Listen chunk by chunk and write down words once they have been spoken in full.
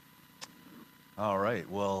All right.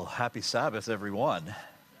 Well, happy Sabbath, everyone.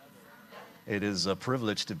 It is a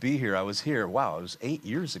privilege to be here. I was here, wow, it was 8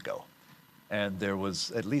 years ago. And there was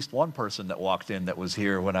at least one person that walked in that was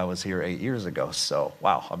here when I was here 8 years ago. So,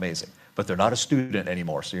 wow, amazing. But they're not a student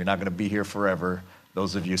anymore, so you're not going to be here forever.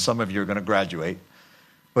 Some of you are going to graduate.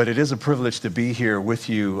 But it is a privilege to be here with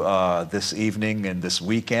you this evening and this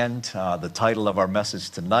weekend. The title of our message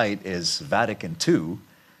tonight is Vatican II,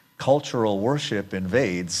 Cultural Worship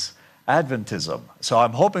Invades Adventism. So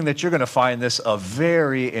I'm hoping that you're going to find this a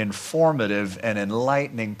very informative and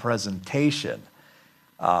enlightening presentation.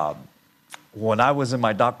 When I was in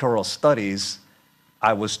my doctoral studies,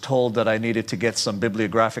 I was told that I needed to get some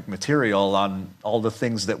bibliographic material on all the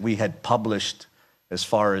things that we had published as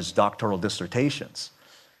far as doctoral dissertations.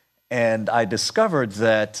 And I discovered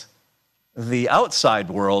that the outside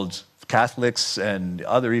world, Catholics and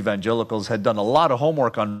other evangelicals, had done a lot of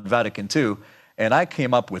homework on Vatican II, and I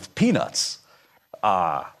came up with peanuts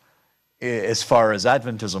as far as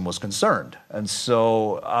Adventism was concerned. And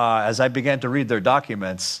so as I began to read their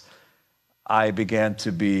documents, I began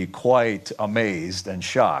to be quite amazed and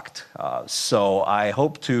shocked. So I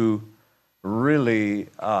hope to really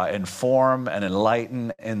inform and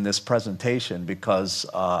enlighten in this presentation, because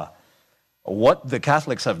what the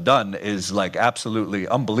Catholics have done is like absolutely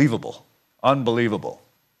unbelievable. Unbelievable.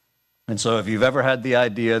 And so if you've ever had the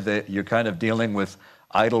idea that you're kind of dealing with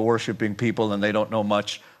idol-worshiping people and they don't know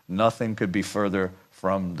much, nothing could be further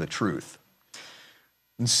from the truth.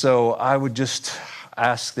 And so I would just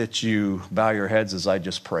ask that you bow your heads as I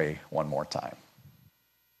just pray one more time.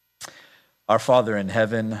 Our Father in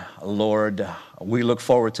heaven, Lord, we look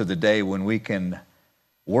forward to the day when we can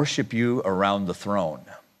worship you around the throne.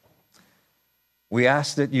 We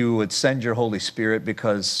ask that you would send your Holy Spirit,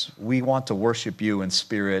 because we want to worship you in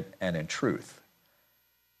spirit and in truth.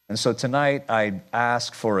 And so tonight I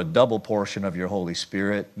ask for a double portion of your Holy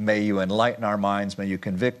Spirit. May you enlighten our minds, may you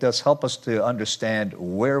convict us, help us to understand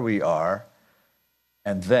where we are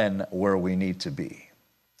and then where we need to be.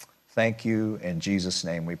 Thank you. In Jesus'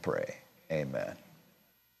 name we pray. Amen.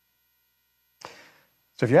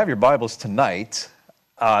 So if you have your Bibles tonight,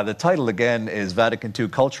 the title again is Vatican II,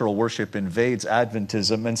 Cultural Worship Invades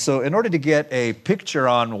Adventism. And so in order to get a picture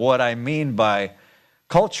on what I mean by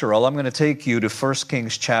cultural, I'm going to take you to 1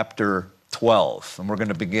 Kings chapter 12. And we're going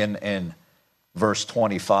to begin in verse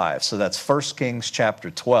 25. So that's 1 Kings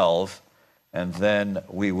chapter 12. And then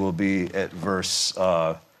we will be at verse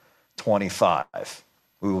 25.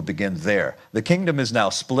 We will begin there. The kingdom is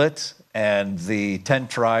now split, and the 10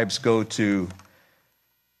 tribes go to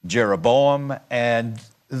Jeroboam. And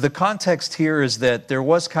the context here is that there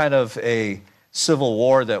was kind of a civil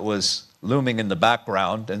war that was looming in the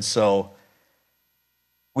background. And so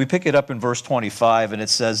we pick it up in verse 25, and it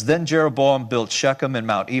says, Then Jeroboam built Shechem and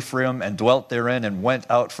Mount Ephraim, and dwelt therein, and went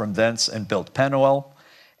out from thence, and built Penuel.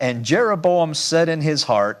 And Jeroboam said in his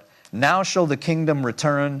heart, Now shall the kingdom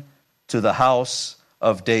return to the house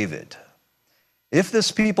of David. If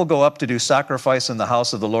this people go up to do sacrifice in the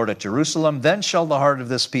house of the Lord at Jerusalem, then shall the heart of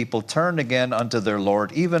this people turn again unto their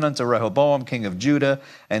Lord, even unto Rehoboam king of Judah,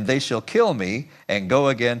 and they shall kill me, and go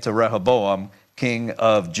again to Rehoboam king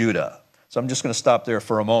of Judah. So I'm just going to stop there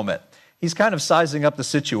for a moment. He's kind of sizing up the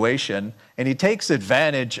situation, and he takes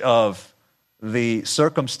advantage of the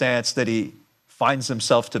circumstance that he finds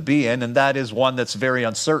himself to be in, and that is one that's very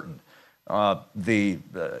uncertain.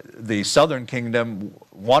 The southern kingdom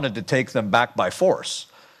wanted to take them back by force.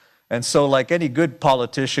 And so like any good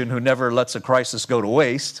politician who never lets a crisis go to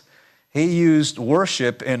waste, he used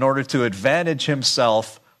worship in order to advantage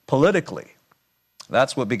himself politically.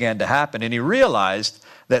 That's what began to happen. And he realized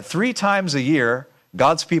that 3 times a year,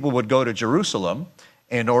 God's people would go to Jerusalem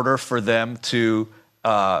in order for them to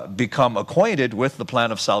become acquainted with the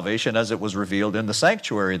plan of salvation as it was revealed in the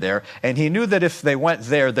sanctuary there. And he knew that if they went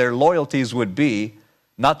there, their loyalties would be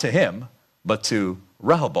not to him, but to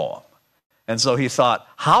Rehoboam. And so he thought,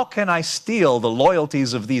 how can I steal the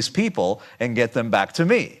loyalties of these people and get them back to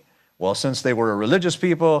me? Well, since they were a religious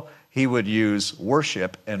people, he would use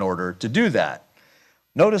worship in order to do that.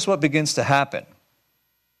 Notice what begins to happen.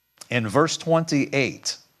 In verse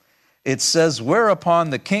 28, it says, Whereupon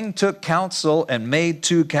the king took counsel and made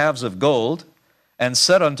 2 calves of gold, and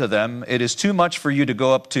said unto them, It is too much for you to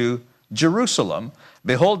go up to Jerusalem.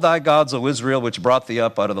 Behold thy gods, O Israel, which brought thee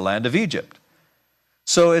up out of the land of Egypt.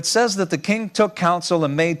 So it says that the king took counsel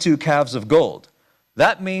and made 2 calves of gold.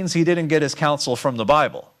 That means he didn't get his counsel from the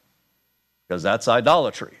Bible, because that's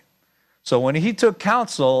idolatry. So when he took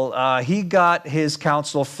counsel, he got his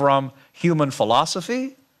counsel from human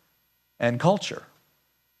philosophy and culture.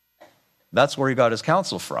 That's where he got his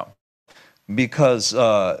counsel from. Because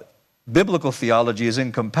biblical theology is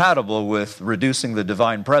incompatible with reducing the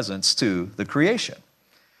divine presence to the creation.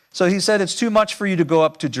 So he said, it's too much for you to go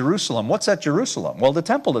up to Jerusalem. What's at Jerusalem? Well, the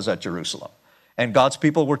temple is at Jerusalem. And God's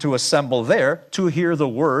people were to assemble there to hear the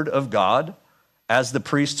word of God as the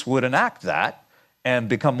priests would enact that and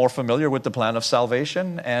become more familiar with the plan of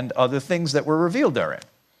salvation and other things that were revealed therein.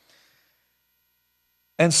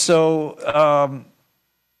 And so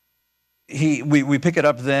we pick it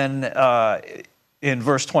up then in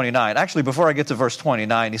verse 29. Actually, before I get to verse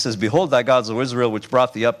 29, he says, behold thy gods, O Israel, which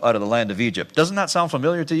brought thee up out of the land of Egypt. Doesn't that sound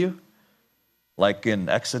familiar to you? Like in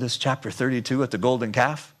Exodus chapter 32 at the golden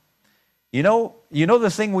calf? You know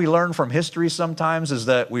the thing we learn from history sometimes is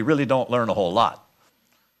that we really don't learn a whole lot.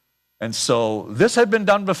 And so this had been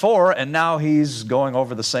done before, and now he's going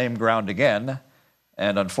over the same ground again,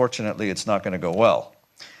 and unfortunately it's not going to go well.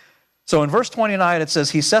 So in verse 29 it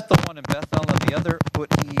says, he set the one in Bethel, and the other put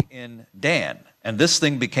he in Dan. And this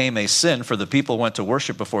thing became a sin, for the people went to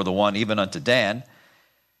worship before the one, even unto Dan.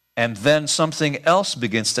 And then something else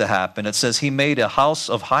begins to happen. It says, he made a house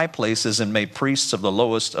of high places and made priests of the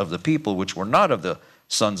lowest of the people, which were not of the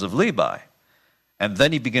sons of Levi. And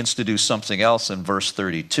then he begins to do something else in verse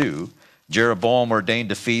 32. Jeroboam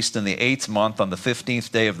ordained a feast in the 8th month on the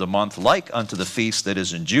 15th day of the month, like unto the feast that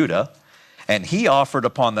is in Judah. And he offered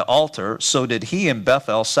upon the altar, so did he in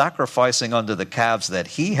Bethel, sacrificing unto the calves that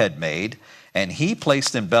he had made. And he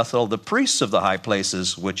placed in Bethel the priests of the high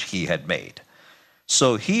places which he had made.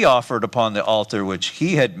 So he offered upon the altar which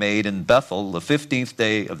he had made in Bethel the 15th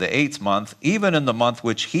day of the 8th month, even in the month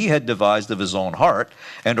which he had devised of his own heart,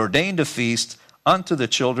 and ordained a feast unto the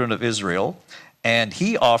children of Israel. And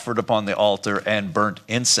he offered upon the altar and burnt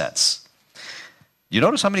incense. You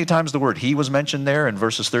notice how many times the word he was mentioned there in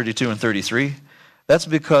verses 32 and 33? That's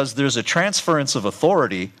because there's a transference of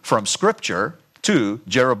authority from Scripture to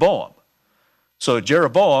Jeroboam. So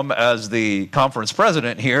Jeroboam, as the conference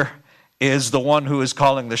president here, is the one who is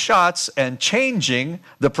calling the shots and changing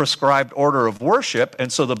the prescribed order of worship.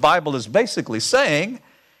 And so the Bible is basically saying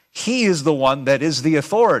he is the one that is the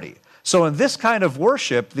authority. So in this kind of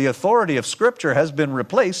worship, the authority of Scripture has been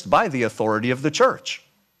replaced by the authority of the church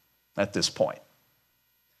at this point.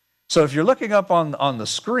 So if you're looking up on the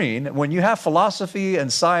screen, when you have philosophy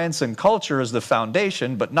and science and culture as the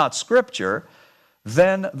foundation, but not Scripture,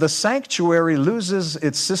 then the sanctuary loses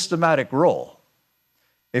its systematic role.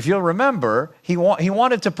 If you'll remember, he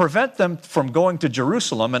wanted to prevent them from going to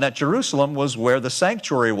Jerusalem, and at Jerusalem was where the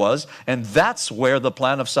sanctuary was, and that's where the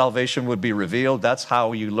plan of salvation would be revealed. That's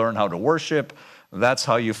how you learn how to worship. That's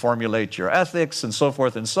how you formulate your ethics, and so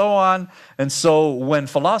forth and so on. And so when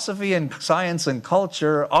philosophy and science and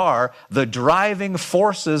culture are the driving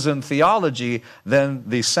forces in theology, then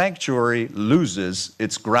the sanctuary loses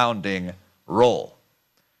its grounding role.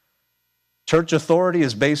 Church authority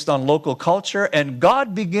is based on local culture, and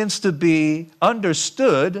God begins to be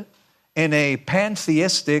understood in a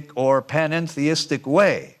pantheistic or panentheistic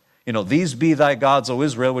way. You know, these be thy gods, O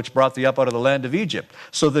Israel, which brought thee up out of the land of Egypt.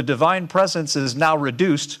 So the divine presence is now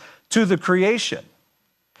reduced to the creation.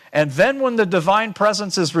 And then when the divine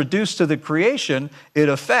presence is reduced to the creation, it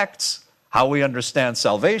affects how we understand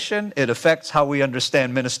salvation, it affects how we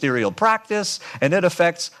understand ministerial practice, and it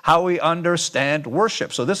affects how we understand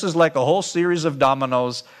worship. So this is like a whole series of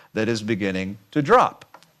dominoes that is beginning to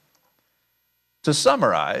drop. To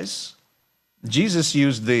summarize, Jesus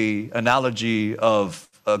used the analogy of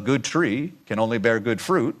a good tree can only bear good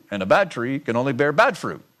fruit, and a bad tree can only bear bad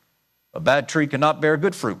fruit. A bad tree cannot bear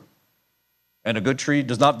good fruit, and a good tree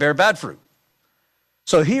does not bear bad fruit.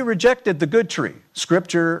 So he rejected the good tree,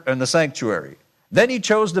 Scripture and the sanctuary. Then he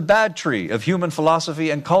chose the bad tree of human philosophy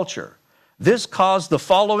and culture. This caused the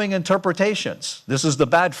following interpretations. This is the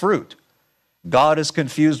bad fruit. God is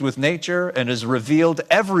confused with nature and is revealed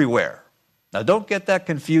everywhere. Now don't get that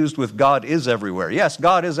confused with God is everywhere. Yes,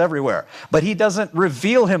 God is everywhere, but he doesn't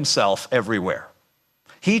reveal himself everywhere.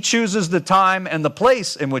 He chooses the time and the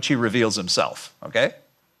place in which he reveals himself, okay?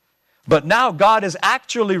 But now God is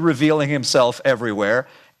actually revealing himself everywhere.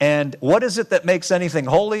 And what is it that makes anything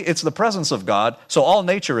holy? It's the presence of God. So all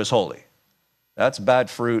nature is holy. That's bad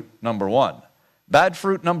fruit number one. Bad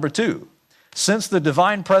fruit number two. Since the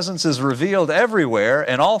divine presence is revealed everywhere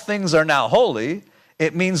and all things are now holy,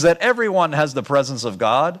 it means that everyone has the presence of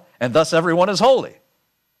God and thus everyone is holy.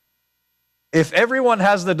 If everyone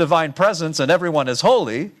has the divine presence and everyone is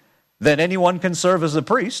holy, then anyone can serve as a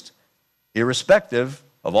priest, irrespective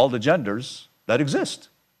of all the genders that exist.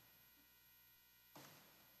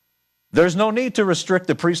 There's no need to restrict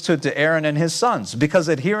the priesthood to Aaron and his sons, because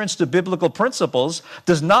adherence to biblical principles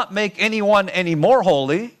does not make anyone any more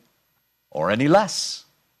holy or any less.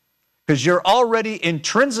 because you're already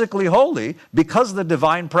intrinsically holy because the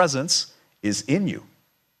divine presence is in you.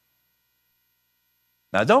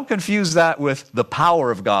 Now, don't confuse that with the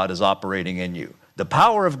power of God is operating in you. The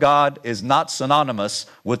power of God is not synonymous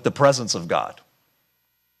with the presence of God.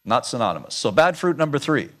 Not synonymous. So bad fruit number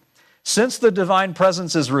 3. Since the divine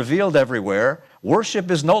presence is revealed everywhere,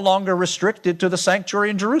 worship is no longer restricted to the sanctuary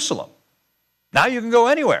in Jerusalem. Now you can go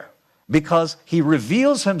anywhere because he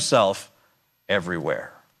reveals himself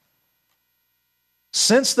everywhere.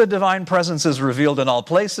 Since the divine presence is revealed in all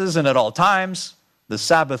places and at all times, the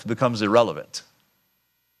Sabbath becomes irrelevant.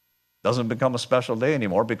 Doesn't become a special day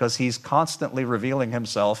anymore because he's constantly revealing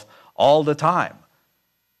himself all the time.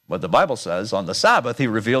 But the Bible says on the Sabbath, he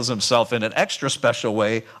reveals himself in an extra special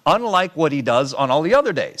way, unlike what he does on all the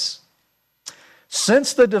other days.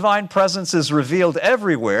 Since the divine presence is revealed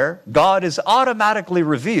everywhere, God is automatically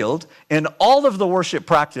revealed in all of the worship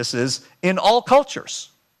practices in all cultures.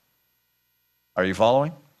 Are you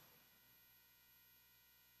following?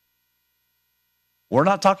 We're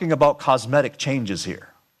not talking about cosmetic changes here.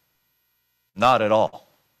 Not at all.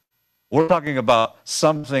 We're talking about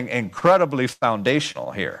something incredibly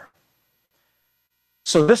foundational here.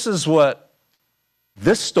 So this is what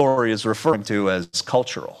this story is referring to as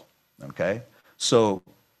cultural, okay? So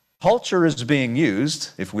culture is being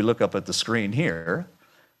used, if we look up at the screen here.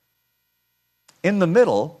 In the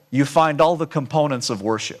middle, you find all the components of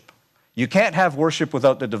worship. You can't have worship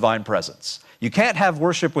without the divine presence. You can't have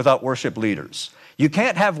worship without worship leaders. You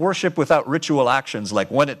can't have worship without ritual actions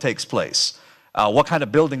like when it takes place, what kind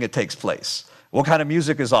of building it takes place, what kind of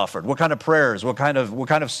music is offered, what kind of prayers, what kind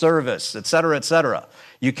of service, etc., etc.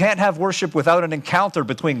 You can't have worship without an encounter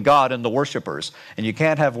between God and the worshipers, and you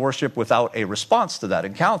can't have worship without a response to that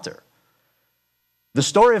encounter. The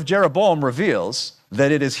story of Jeroboam reveals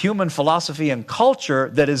that it is human philosophy and culture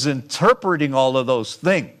that is interpreting all of those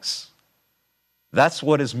things. That's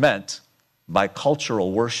what is meant by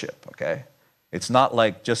cultural worship, okay? It's not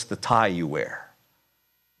like just the tie you wear.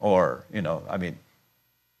 Or,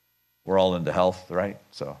 we're all into health, right?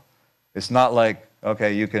 So it's not like, as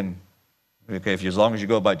long as you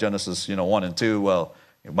go by Genesis, 1 and 2, well,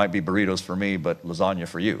 it might be burritos for me, but lasagna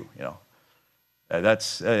for you,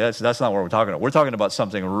 That's not what we're talking about. We're talking about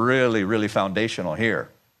something really, really foundational here.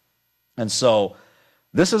 And so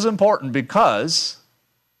this is important because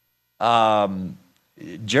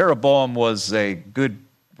Jeroboam was a good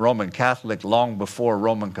Roman Catholic long before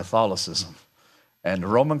Roman Catholicism. And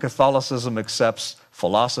Roman Catholicism accepts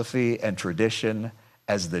philosophy and tradition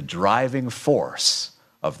as the driving force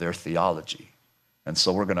of their theology. And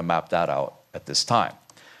so we're going to map that out at this time.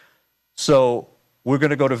 So we're going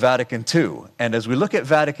to go to Vatican II. And as we look at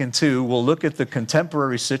Vatican II, we'll look at the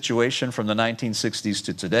contemporary situation from the 1960s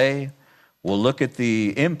to today. We'll look at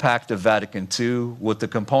the impact of Vatican II, what the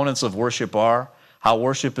components of worship are, how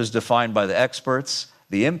worship is defined by the experts,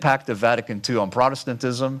 the impact of Vatican II on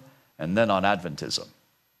Protestantism, and then on Adventism.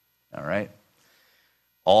 All right?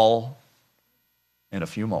 All in a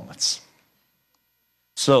few moments.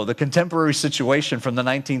 So the contemporary situation from the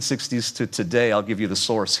 1960s to today, I'll give you the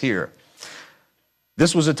source here.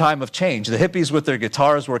 This was a time of change. The hippies with their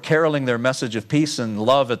guitars were caroling their message of peace and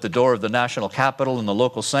love at the door of the national capital and the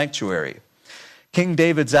local sanctuary. King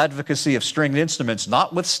David's advocacy of stringed instruments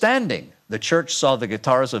notwithstanding, the church saw the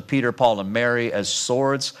guitars of Peter, Paul, and Mary as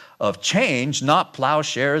swords of change, not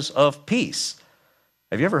plowshares of peace.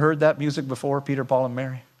 Have you ever heard that music before, Peter, Paul, and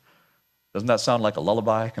Mary? Doesn't that sound like a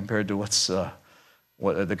lullaby compared to what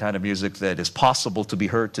the kind of music that is possible to be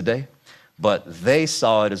heard today? But they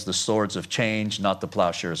saw it as the swords of change, not the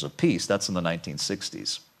plowshares of peace. That's in the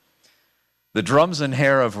 1960s. The drums and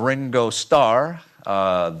hair of Ringo Starr,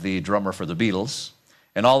 the drummer for the Beatles,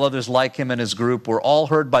 and all others like him and his group were all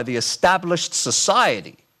heard by the established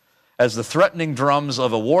society as the threatening drums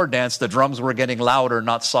of a war dance. The drums were getting louder,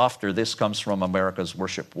 not softer. This comes from America's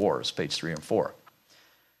Worship Wars, page 3 and 4.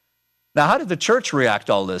 Now, how did the church react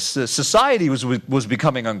to all this? Society was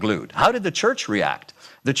becoming unglued. How did the church react?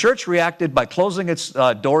 The church reacted by closing its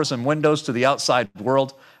doors and windows to the outside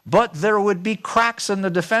world, but there would be cracks in the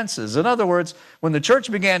defenses. In other words, when the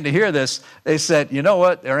church began to hear this, they said, you know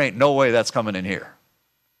what? There ain't no way that's coming in here.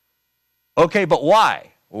 Okay, but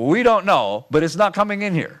why? We don't know, but it's not coming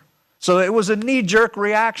in here. So it was a knee-jerk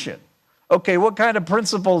reaction. Okay, what kind of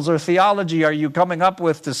principles or theology are you coming up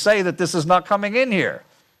with to say that this is not coming in here?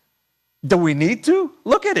 Do we need to?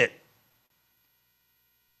 Look at it.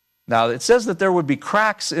 Now, it says that there would be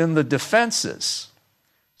cracks in the defenses.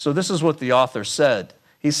 So this is what the author said.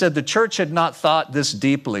 He said the church had not thought this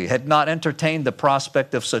deeply, had not entertained the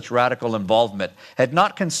prospect of such radical involvement, had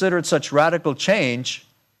not considered such radical change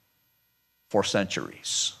for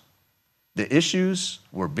centuries. The issues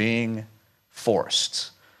were being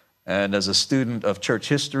forced. And as a student of church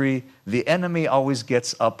history, the enemy always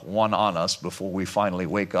gets up one on us before we finally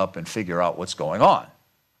wake up and figure out what's going on.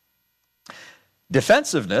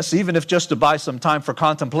 Defensiveness, even if just to buy some time for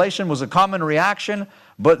contemplation, was a common reaction,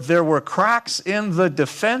 but there were cracks in the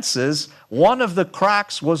defenses. One of the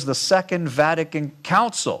cracks was the Second Vatican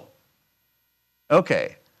Council.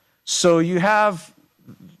 Okay, so you have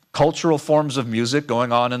cultural forms of music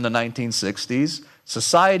going on in the 1960s.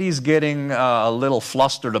 Society's getting a little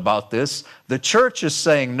flustered about this. The church is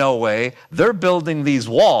saying, no way. They're building these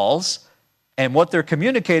walls, and what they're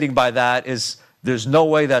communicating by that is there's no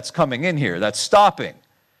way that's coming in here. That's stopping.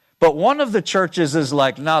 But one of the churches is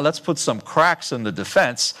like, nah, let's put some cracks in the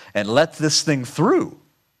defense and let this thing through.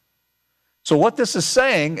 So what this is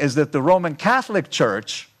saying is that the Roman Catholic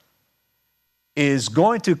Church is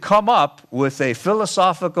going to come up with a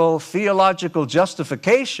philosophical, theological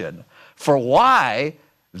justification for why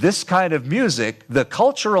this kind of music, the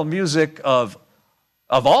cultural music of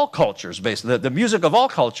all cultures, basically, the music of all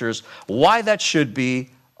cultures, why that should be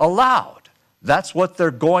allowed. That's what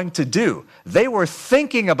they're going to do. They were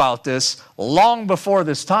thinking about this long before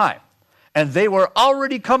this time, and they were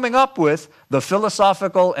already coming up with the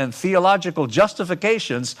philosophical and theological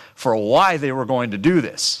justifications for why they were going to do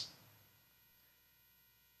this.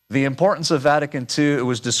 The importance of Vatican II, it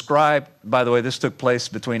was described, by the way, this took place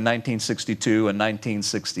between 1962 and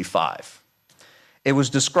 1965. It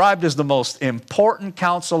was described as the most important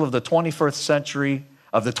council of the 21st century,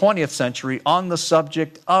 of the 20th century on the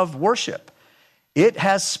subject of worship. It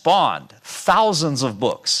has spawned thousands of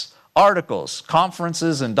books, articles,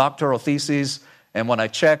 conferences, and doctoral theses. And when I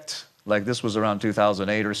checked, like this was around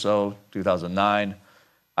 2008 or so, 2009,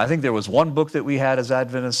 I think there was one book that we had as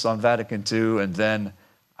Adventists on Vatican II, and then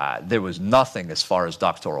there was nothing as far as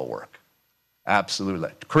doctoral work. Absolutely.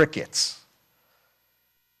 Crickets.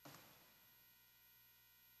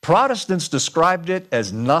 Protestants described it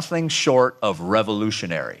as nothing short of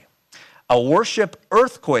revolutionary. A worship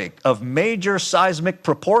earthquake of major seismic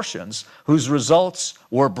proportions whose results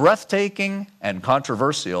were breathtaking and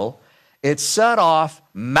controversial. It set off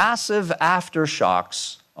massive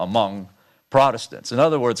aftershocks among Protestants. In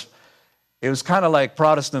other words, it was kind of like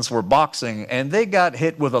Protestants were boxing, and they got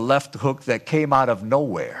hit with a left hook that came out of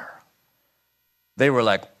nowhere. They were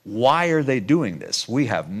like, why are they doing this? We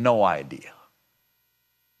have no idea.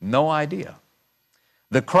 No idea.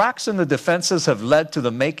 The cracks in the defenses have led to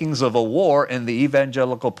the makings of a war in the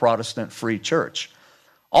evangelical Protestant Free Church.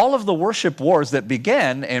 All of the worship wars that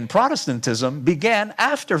began in Protestantism began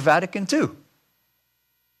after Vatican II.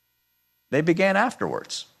 They began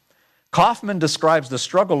afterwards. Kaufman describes the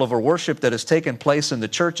struggle over worship that has taken place in the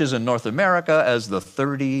churches in North America as the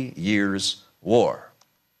 30 Years' War.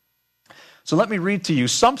 So let me read to you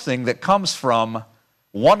something that comes from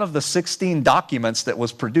one of the 16 documents that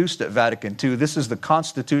was produced at Vatican II. This is the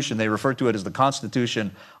Constitution. They refer to it as the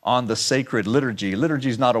Constitution on the Sacred Liturgy. Liturgy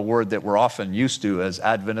is not a word that we're often used to as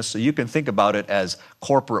Adventists, so you can think about it as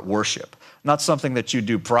corporate worship. Not something that you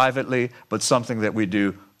do privately, but something that we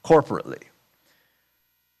do corporately.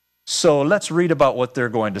 So let's read about what they're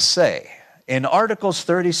going to say. In Articles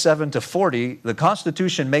 37 to 40, the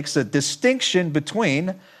Constitution makes a distinction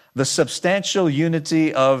between the substantial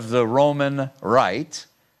unity of the Roman Rite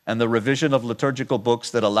and the revision of liturgical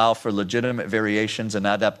books that allow for legitimate variations and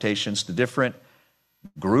adaptations to different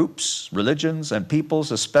groups, religions, and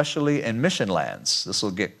peoples, especially in mission lands. This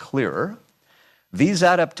will get clearer. These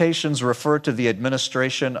adaptations refer to the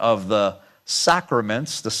administration of the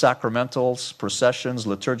sacraments, the sacramentals, processions,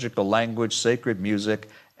 liturgical language, sacred music,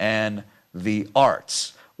 and the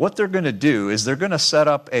arts. What they're going to do is they're going to set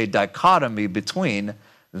up a dichotomy between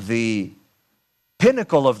the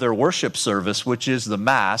pinnacle of their worship service, which is the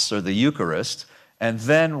Mass or the Eucharist, and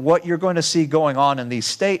then what you're going to see going on in these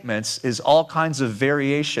statements is all kinds of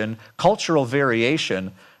variation, cultural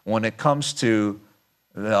variation, when it comes to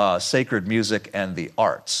sacred music and the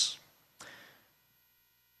arts.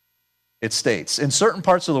 It states, in certain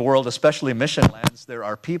parts of the world, especially mission lands, there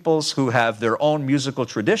are peoples who have their own musical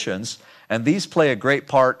traditions, and these play a great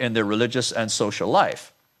part in their religious and social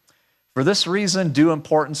life. For this reason, due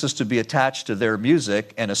importance is to be attached to their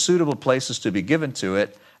music, and a suitable place is to be given to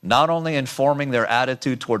it, not only in forming their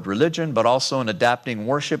attitude toward religion, but also in adapting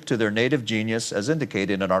worship to their native genius, as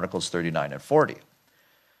indicated in Articles 39 and 40.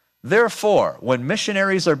 Therefore, when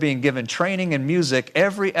missionaries are being given training in music,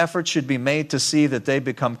 every effort should be made to see that they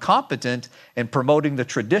become competent in promoting the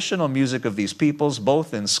traditional music of these peoples,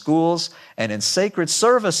 both in schools and in sacred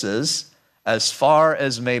services, as far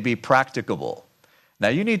as may be practicable. Now,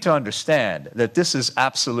 you need to understand that this is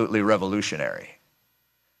absolutely revolutionary.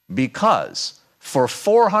 Because for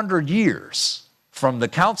 400 years, from the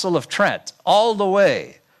Council of Trent all the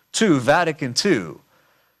way to Vatican II,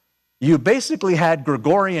 you basically had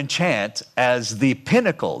Gregorian chant as the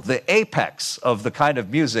pinnacle, the apex of the kind of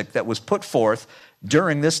music that was put forth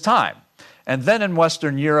during this time. And then in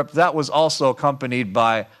Western Europe, that was also accompanied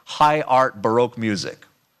by high art Baroque music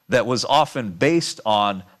that was often based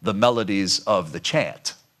on the melodies of the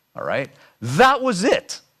chant. All right? That was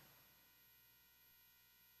it.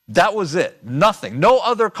 That was it. Nothing. No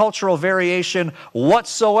other cultural variation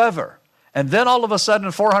whatsoever. And then all of a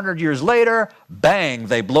sudden, 400 years later, bang,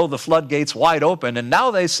 they blow the floodgates wide open. And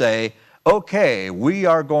now they say, okay, we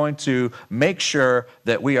are going to make sure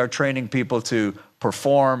that we are training people to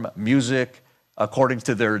perform music according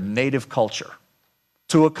to their native culture,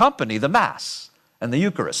 to accompany the Mass and the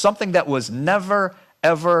Eucharist, something that was never,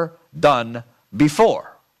 ever done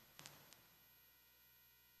before.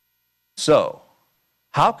 So,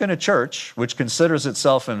 how can a church which considers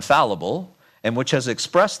itself infallible and which has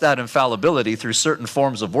expressed that infallibility through certain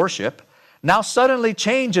forms of worship, now suddenly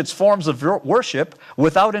change its forms of worship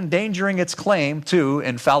without endangering its claim to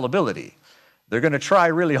infallibility? They're going to try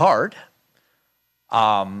really hard.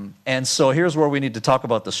 And so here's where we need to talk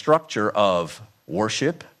about the structure of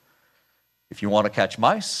worship. If you want to catch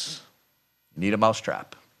mice, you need a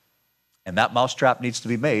mousetrap. And that mousetrap needs to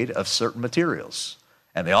be made of certain materials.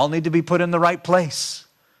 And they all need to be put in the right place.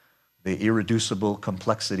 The irreducible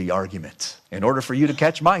complexity argument. In order for you to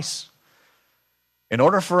catch mice, in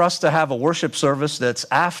order for us to have a worship service that's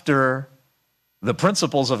after the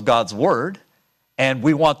principles of God's Word, and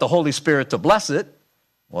we want the Holy Spirit to bless it,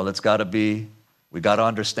 well, we got to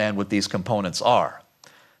understand what these components are.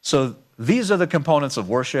 So these are the components of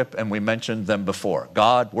worship, and we mentioned them before.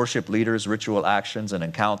 God, worship leaders, ritual actions, an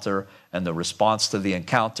encounter, and the response to the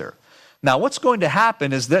encounter. Now, what's going to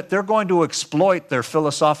happen is that they're going to exploit their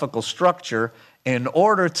philosophical structure in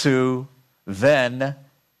order to then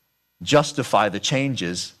justify the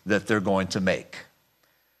changes that they're going to make.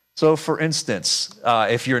 So, for instance,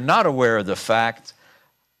 if you're not aware of the fact,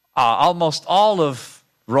 almost all of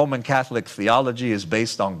Roman Catholic theology is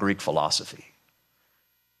based on Greek philosophy.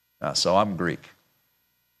 So I'm Greek.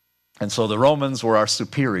 And so the Romans were our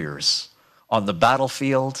superiors on the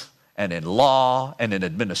battlefield and in law and in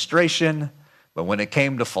administration, but when it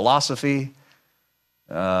came to philosophy,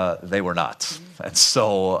 they were not. And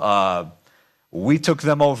so we took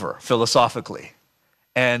them over philosophically.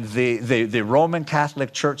 And the Roman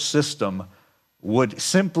Catholic Church system would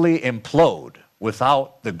simply implode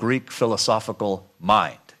without the Greek philosophical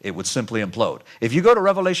mind. It would simply implode. If you go to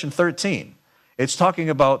Revelation 13, it's talking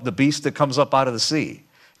about the beast that comes up out of the sea.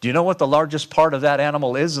 Do you know what the largest part of that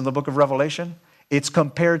animal is in the book of Revelation? It's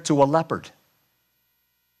compared to a leopard.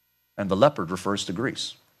 And the leopard refers to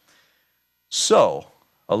Greece. So,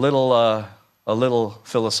 a little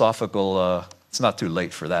philosophical, it's not too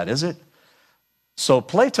late for that, is it? So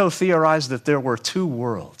Plato theorized that there were two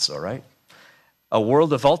worlds, all right? A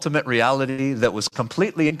world of ultimate reality that was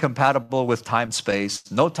completely incompatible with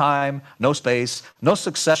time-space, no time, no space, no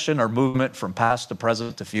succession or movement from past to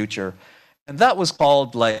present to future. And that was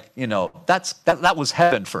called that was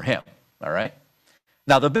heaven for him, all right?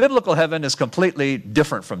 Now, the biblical heaven is completely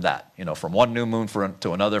different from that. From one new moon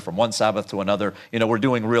to another, from one Sabbath to another, we're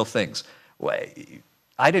doing real things.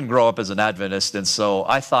 I didn't grow up as an Adventist, and so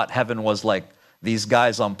I thought heaven was like these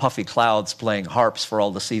guys on puffy clouds playing harps for all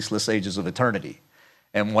the ceaseless ages of eternity.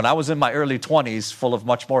 And when I was in my early 20s, full of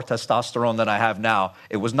much more testosterone than I have now,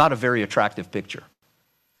 it was not a very attractive picture.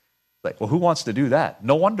 Like, well, who wants to do that?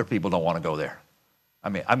 No wonder people don't want to go there. I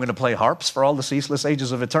mean, I'm going to play harps for all the ceaseless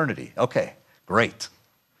ages of eternity. Okay, great.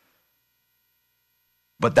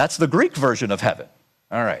 But that's the Greek version of heaven.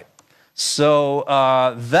 All right. So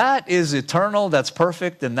that is eternal, that's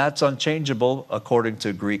perfect, and that's unchangeable according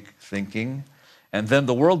to Greek thinking. And then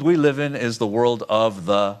the world we live in is the world of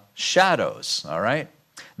the shadows, all right?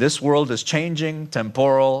 This world is changing,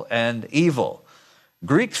 temporal, and evil.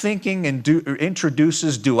 Greek thinking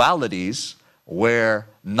introduces dualities where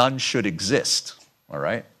none should exist, all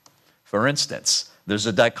right? For instance, there's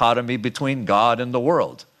a dichotomy between God and the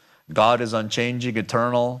world. God is unchanging,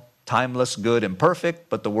 eternal, timeless, good, and perfect,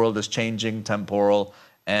 but the world is changing, temporal,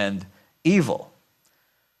 and evil.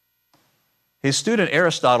 His student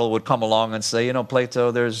Aristotle would come along and say,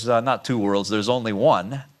 Plato, there's not two worlds, there's only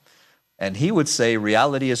one. And he would say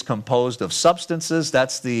reality is composed of substances.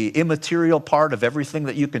 That's the immaterial part of everything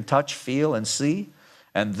that you can touch, feel, and see.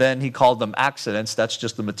 And then he called them accidents. That's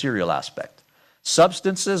just the material aspect.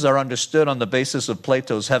 Substances are understood on the basis of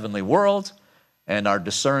Plato's heavenly world and are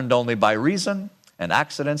discerned only by reason. And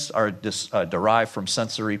accidents are derived from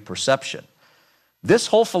sensory perception. This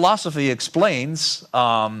whole philosophy explains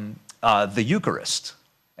the Eucharist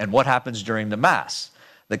and what happens during the Mass.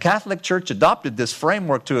 The Catholic Church adopted this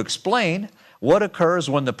framework to explain what occurs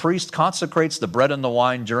when the priest consecrates the bread and the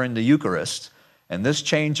wine during the Eucharist. And this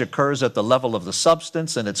change occurs at the level of the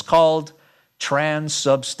substance, and it's called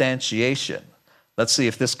transubstantiation. Let's see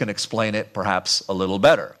if this can explain it perhaps a little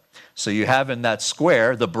better. So you have in that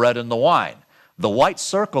square the bread and the wine. The white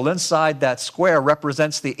circle inside that square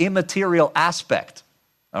represents the immaterial aspect,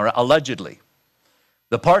 allegedly.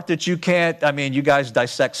 The part that you can't, you guys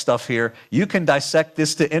dissect stuff here. You can dissect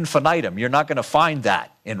this to infinitum. You're not going to find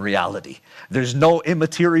that in reality. There's no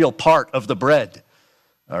immaterial part of the bread,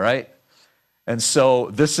 all right? And so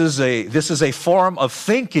this is a form of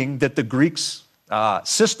thinking that the Greeks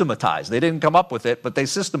systematized. They didn't come up with it, but they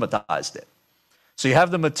systematized it. So you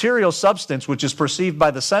have the material substance, which is perceived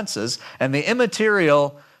by the senses, and the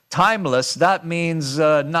immaterial, timeless. That means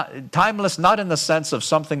timeless not in the sense of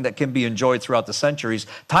something that can be enjoyed throughout the centuries.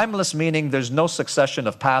 Timeless meaning there's no succession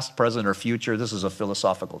of past, present, or future. This is a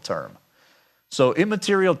philosophical term. So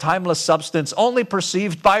immaterial, timeless substance only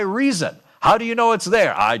perceived by reason. How do you know it's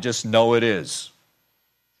there? I just know it is.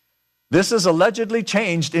 This is allegedly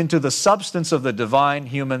changed into the substance of the divine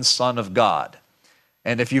human Son of God.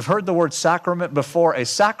 And if you've heard the word sacrament before, a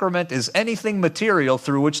sacrament is anything material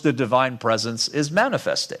through which the divine presence is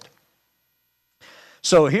manifested.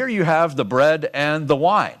 So here you have the bread and the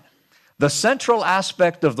wine. The central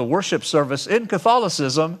aspect of the worship service in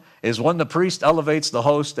Catholicism is when the priest elevates the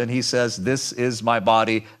host and he says, "This is my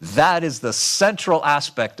body." That is the central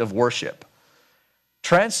aspect of worship.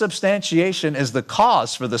 Transubstantiation is the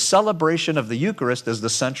cause for the celebration of the Eucharist as the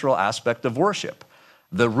central aspect of worship.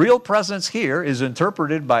 The real presence here is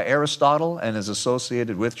interpreted by Aristotle and is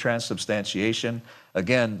associated with transubstantiation.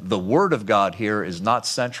 Again, the Word of God here is not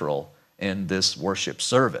central in this worship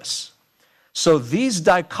service. So these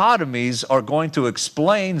dichotomies are going to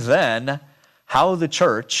explain then how the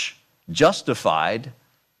church justified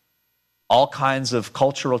all kinds of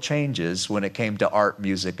cultural changes when it came to art,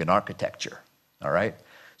 music, and architecture. All right?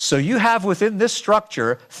 So you have within this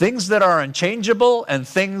structure things that are unchangeable and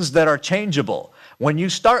things that are changeable. When you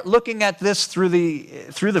start looking at this through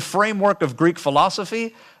the framework of Greek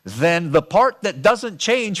philosophy, then the part that doesn't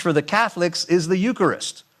change for the Catholics is the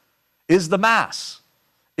Eucharist, is the Mass,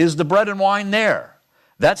 is the bread and wine there.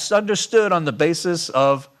 That's understood on the basis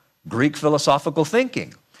of Greek philosophical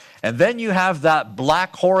thinking. And then you have that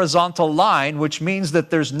black horizontal line, which means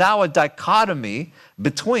that there's now a dichotomy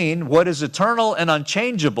between what is eternal and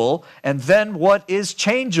unchangeable and then what is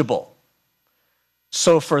changeable.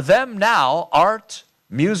 So for them now, art,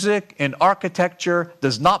 music, and architecture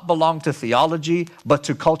does not belong to theology, but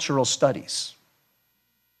to cultural studies.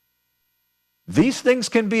 These things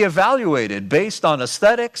can be evaluated based on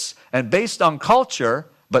aesthetics and based on culture,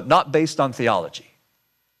 but not based on theology,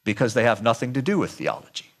 because they have nothing to do with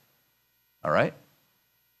theology. All right?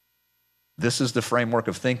 This is the framework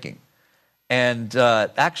of thinking. And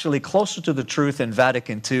actually closer to the truth in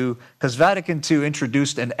Vatican II, because Vatican II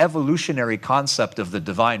introduced an evolutionary concept of the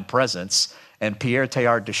divine presence, and Pierre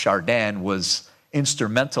Teilhard de Chardin was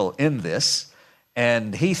instrumental in this,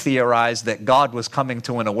 and he theorized that God was coming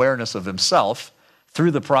to an awareness of himself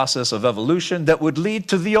through the process of evolution that would lead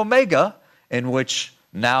to the Omega, in which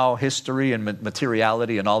now history and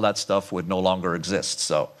materiality and all that stuff would no longer exist.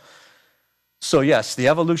 So yes, the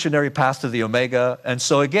evolutionary path to the Omega. And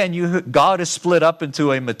so again, God is split up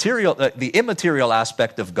into the immaterial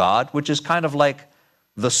aspect of God, which is kind of like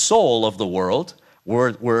the soul of the world,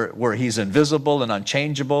 where he's invisible and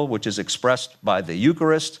unchangeable, which is expressed by the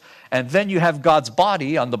Eucharist. And then you have God's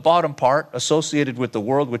body on the bottom part associated with the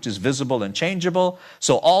world, which is visible and changeable.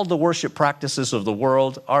 So all the worship practices of the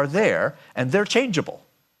world are there, and they're changeable.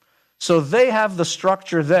 So they have the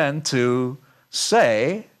structure then to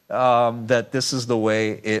say that this is the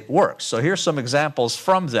way it works. So here's some examples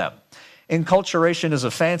from them. Enculturation is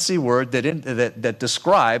a fancy word that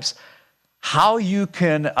describes how you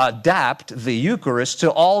can adapt the Eucharist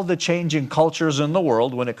to all the changing cultures in the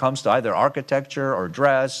world when it comes to either architecture or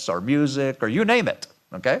dress or music or you name it,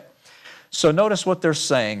 okay? So notice what they're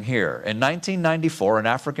saying here. In 1994, an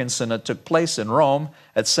African synod took place in Rome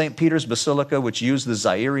at St. Peter's Basilica, which used the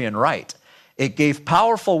Zairian rite. It gave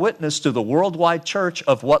powerful witness to the worldwide church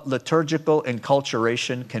of what liturgical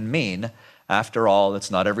enculturation can mean. After all,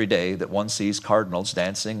 it's not every day that one sees cardinals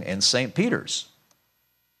dancing in St. Peter's.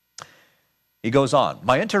 He goes on,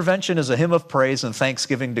 "My intervention is a hymn of praise and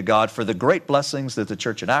thanksgiving to God for the great blessings that the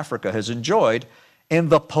church in Africa has enjoyed in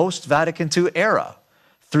the post-Vatican II era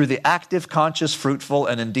through the active, conscious, fruitful,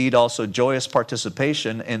 and indeed also joyous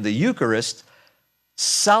participation in the Eucharist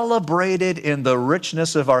celebrated in the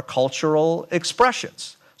richness of our cultural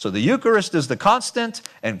expressions. So the Eucharist is the constant,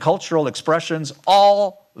 and cultural expressions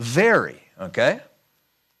all vary, okay?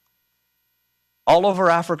 All over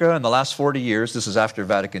Africa in the last 40 years, this is after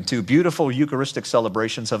Vatican II, beautiful Eucharistic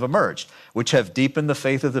celebrations have emerged, which have deepened the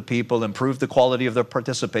faith of the people, improved the quality of their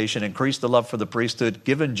participation, increased the love for the priesthood,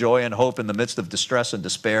 given joy and hope in the midst of distress and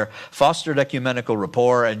despair, fostered ecumenical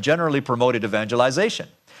rapport, and generally promoted evangelization.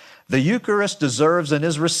 The Eucharist deserves and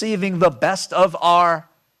is receiving the best of our,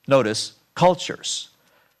 notice, cultures.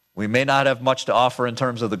 We may not have much to offer in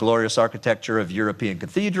terms of the glorious architecture of European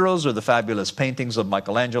cathedrals or the fabulous paintings of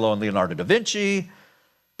Michelangelo and Leonardo da Vinci,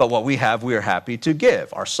 but what we have, we are happy to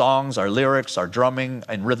give. Our songs, our lyrics, our drumming,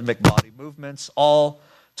 and rhythmic body movements, all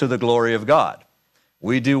to the glory of God.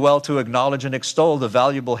 We do well to acknowledge and extol the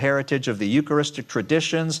valuable heritage of the Eucharistic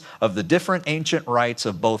traditions of the different ancient rites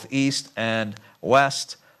of both East and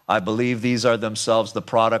West. I believe these are themselves the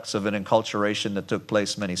products of an enculturation that took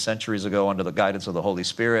place many centuries ago under the guidance of the Holy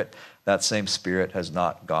Spirit. That same Spirit has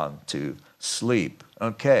not gone to sleep.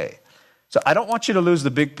 Okay. So I don't want you to lose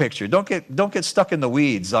the big picture. Don't get stuck in the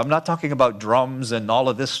weeds. I'm not talking about drums and all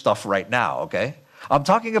of this stuff right now, okay? I'm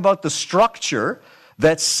talking about the structure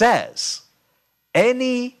that says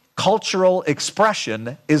any cultural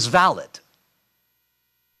expression is valid.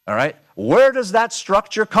 All right? Where does that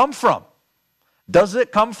structure come from? Does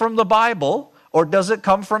it come from the Bible, or does it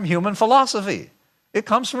come from human philosophy? It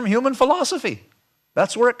comes from human philosophy.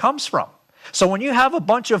 That's where it comes from. So when you have a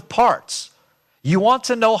bunch of parts, you want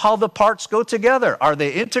to know how the parts go together. Are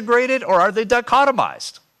they integrated or are they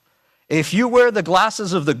dichotomized? If you wear the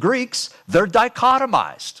glasses of the Greeks, they're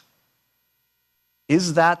dichotomized.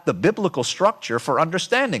 Is that the biblical structure for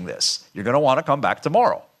understanding this? You're going to want to come back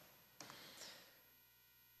tomorrow.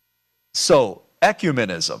 So,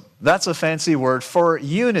 ecumenism, that's a fancy word for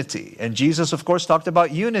unity. And Jesus, of course, talked about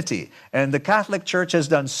unity. And the Catholic Church has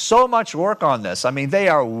done so much work on this. I mean, they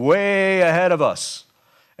are way ahead of us.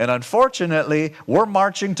 And unfortunately, we're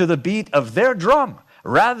marching to the beat of their drum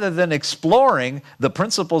rather than exploring the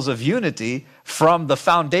principles of unity from the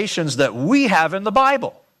foundations that we have in the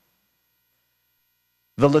Bible.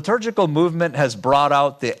 The liturgical movement has brought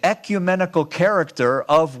out the ecumenical character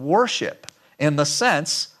of worship in the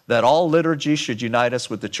sense that all liturgy should unite us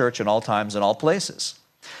with the church in all times and all places.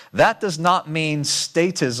 That does not mean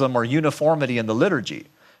statism or uniformity in the liturgy.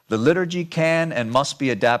 The liturgy can and must be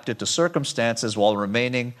adapted to circumstances while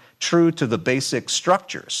remaining true to the basic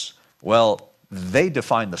structures. Well, they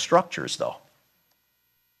define the structures, though.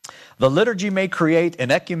 The liturgy may create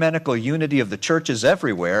an ecumenical unity of the churches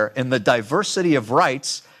everywhere in the diversity of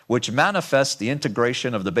rites which manifest the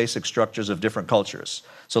integration of the basic structures of different cultures.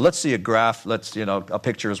 So let's see a graph. A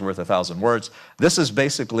picture is worth 1,000 words. This is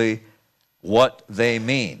basically what they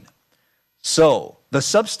mean. So the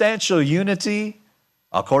substantial unity,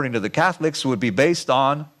 according to the Catholics, would be based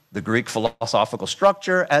on the Greek philosophical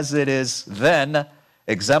structure as it is then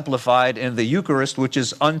exemplified in the Eucharist, which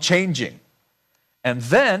is unchanging. And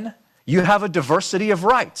then you have a diversity of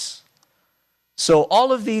rites. So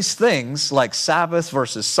all of these things, like Sabbath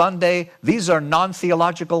versus Sunday, these are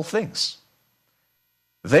non-theological things.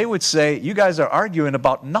 They would say, you guys are arguing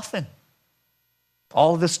about nothing.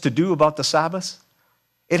 All this to do about the Sabbath,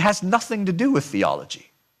 it has nothing to do with theology.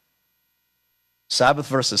 Sabbath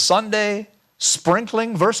versus Sunday,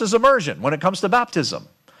 sprinkling versus immersion when it comes to baptism.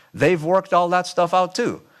 They've worked all that stuff out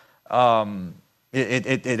too.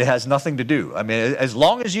 It has nothing to do. I mean, as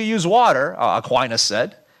long as you use water, Aquinas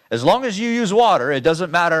said, as long as you use water, it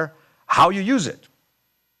doesn't matter how you use it.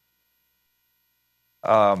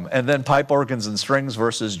 And then pipe organs and strings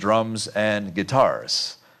versus drums and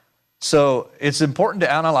guitars. So it's important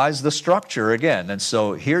to analyze the structure again. And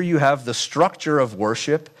so here you have the structure of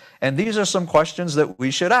worship, and these are some questions that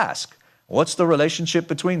we should ask. What's the relationship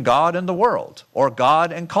between God and the world, or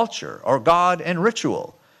God and culture, or God and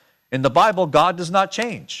ritual? In the Bible, God does not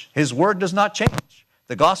change. His word does not change.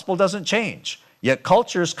 The gospel doesn't change. Yet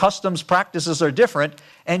cultures, customs, practices are different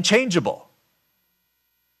and changeable.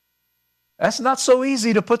 That's not so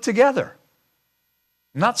easy to put together.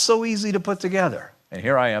 Not so easy to put together. And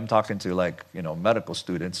here I am talking to medical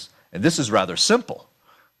students, and this is rather simple.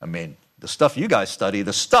 I mean, the stuff you guys study,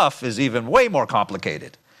 the stuff is even way more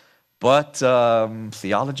complicated. But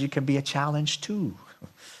theology can be a challenge too.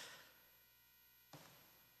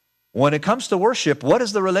 When it comes to worship, what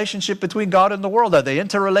is the relationship between God and the world? Are they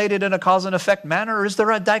interrelated in a cause and effect manner, or is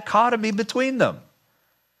there a dichotomy between them?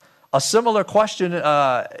 A similar question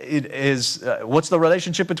is, what's the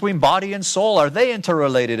relationship between body and soul? Are they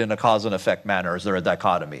interrelated in a cause and effect manner, or is there a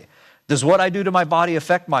dichotomy? Does what I do to my body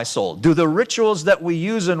affect my soul? Do the rituals that we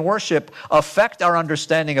use in worship affect our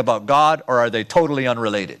understanding about God, or are they totally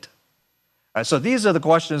unrelated? All right, so these are the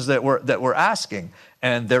questions that we're asking,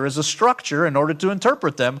 and there is a structure in order to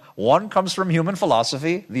interpret them. One comes from human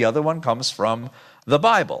philosophy, the other one comes from the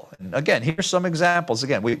Bible. And again, here's some examples.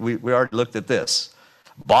 Again, we already looked at this.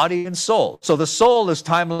 Body and soul. So the soul is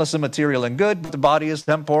timeless and material and good, but the body is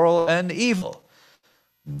temporal and evil.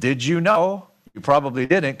 Did you know? You probably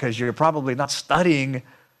didn't, because you're probably not studying.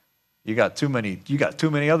 You got too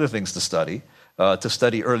many other things to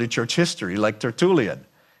study early church history, like Tertullian.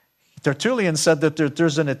 Tertullian said that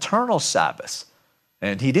there's an eternal Sabbath,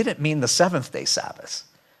 and he didn't mean the seventh-day Sabbath.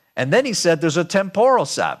 And then he said there's a temporal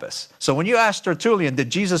Sabbath. So when you ask Tertullian, did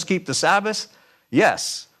Jesus keep the Sabbath?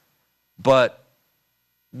 Yes, but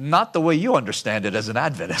not the way you understand it as an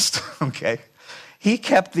Adventist, okay? He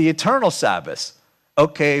kept the eternal Sabbath,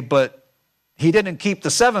 okay, but he didn't keep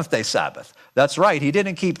the seventh-day Sabbath. That's right, he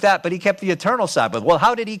didn't keep that, but he kept the eternal Sabbath. Well,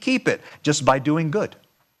 how did he keep it? Just by doing good.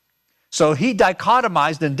 So he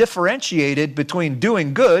dichotomized and differentiated between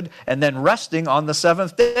doing good and then resting on the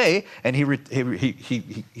seventh day, and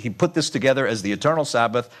he put this together as the eternal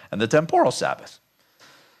Sabbath and the temporal Sabbath.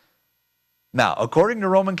 Now, according to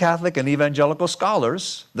Roman Catholic and evangelical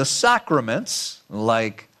scholars, the sacraments,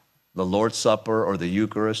 like the Lord's Supper or the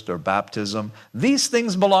Eucharist or baptism, these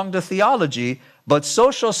things belong to theology, but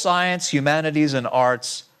social science, humanities, and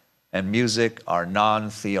arts and music are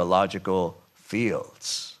non-theological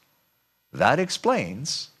fields. That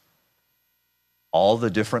explains all the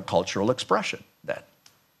different cultural expression then.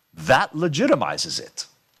 That legitimizes it.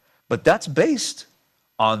 But that's based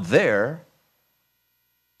on their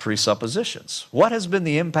presuppositions. What has been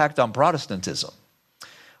the impact on Protestantism?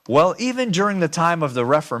 Well, even during the time of the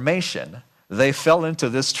Reformation, they fell into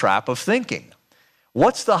this trap of thinking.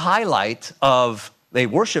 What's the highlight of a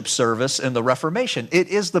worship service in the Reformation? It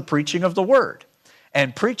is the preaching of the Word.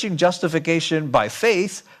 And preaching justification by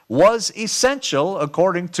faith was essential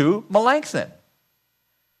according to Melanchthon.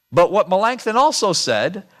 But what Melanchthon also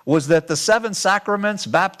said was that the seven sacraments,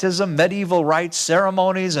 baptism, medieval rites,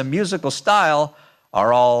 ceremonies, and musical style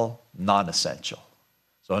are all non-essential.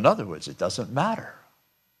 So in other words, it doesn't matter.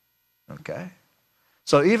 Okay?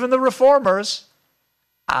 So even the reformers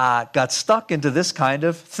got stuck into this kind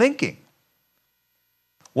of thinking.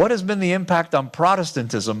 What has been the impact on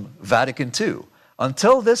Protestantism, Vatican II?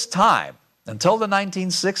 Until this time, until the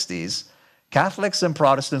 1960s, Catholics and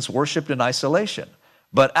Protestants worshiped in isolation.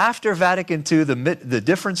 But after Vatican II, the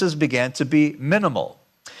differences began to be minimal.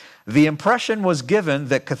 The impression was given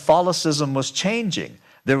that Catholicism was changing.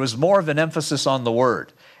 There was more of an emphasis on the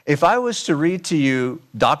Word. If I was to read to you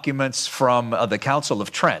documents from the Council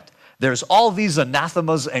of Trent, there's all these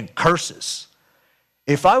anathemas and curses.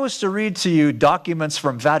 If I was to read to you documents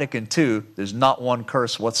from Vatican II, there's not one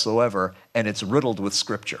curse whatsoever, and it's riddled with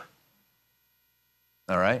Scripture.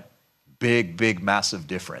 All right? Big, massive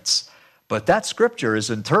difference. But that Scripture is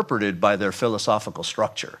interpreted by their philosophical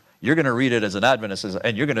structure. You're going to read it as an Adventist,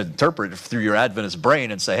 and you're going to interpret it through your Adventist brain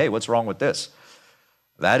and say, hey, what's wrong with this?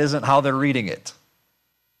 That isn't how they're reading it.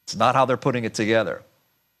 It's not how they're putting it together.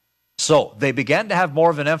 So they began to have more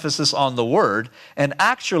of an emphasis on the Word, and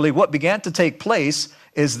actually what began to take place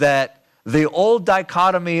is that the old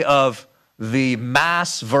dichotomy of the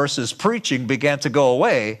Mass versus preaching began to go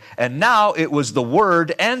away, and now it was the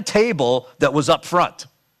Word and table that was up front.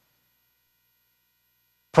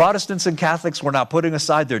 Protestants and Catholics were now putting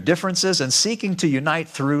aside their differences and seeking to unite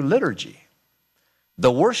through liturgy.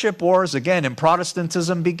 The worship wars, again, in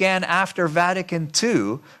Protestantism began after Vatican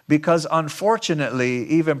II because, unfortunately,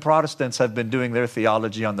 even Protestants have been doing their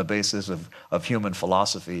theology on the basis of human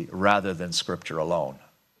philosophy rather than Scripture alone.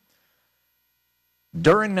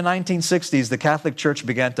 During the 1960s, the Catholic Church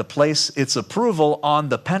began to place its approval on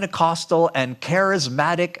the Pentecostal and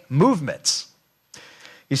charismatic movements.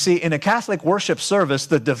 You see, in a Catholic worship service,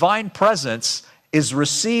 the divine presence is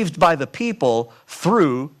received by the people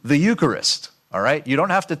through the Eucharist. All right? You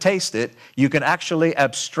don't have to taste it. You can actually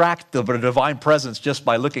abstract the divine presence just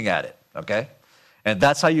by looking at it, okay? And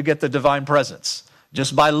that's how you get the divine presence.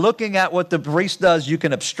 Just by looking at what the priest does, you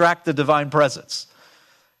can abstract the divine presence.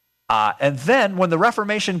 And then when the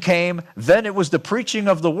Reformation came, then it was the preaching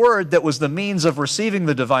of the Word that was the means of receiving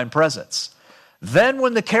the divine presence. Then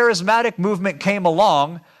when the charismatic movement came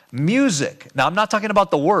along, music, now I'm not talking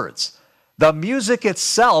about the words, the music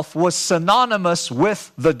itself was synonymous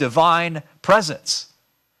with the divine presence.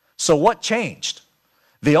 So what changed?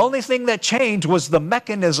 The only thing that changed was the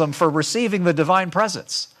mechanism for receiving the divine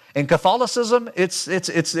presence. In Catholicism, it's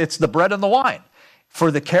the bread and the wine. For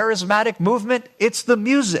the charismatic movement, it's the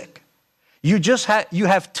music. You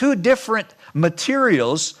have two different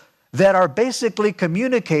materials that are basically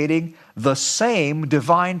communicating the same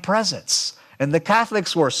divine presence. And the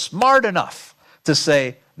Catholics were smart enough to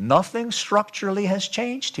say, nothing structurally has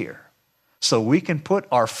changed here. So we can put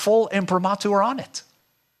our full imprimatur on it.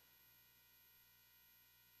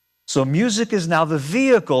 So music is now the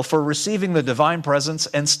vehicle for receiving the divine presence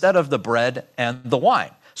instead of the bread and the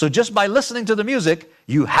wine. So just by listening to the music,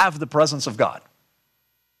 you have the presence of God.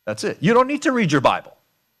 That's it. You don't need to read your Bible.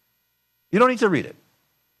 You don't need to read it.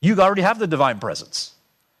 You already have the divine presence.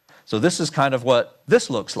 So this is kind of what this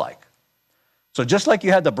looks like. So just like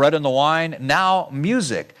you had the bread and the wine, now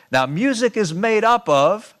music. Now music is made up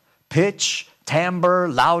of pitch, timbre,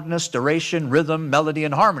 loudness, duration, rhythm, melody,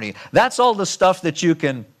 and harmony. That's all the stuff that you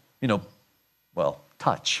can,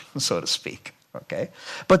 touch, so to speak. Okay?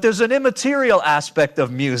 But there's an immaterial aspect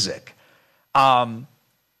of music.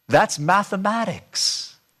 That's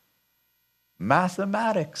mathematics.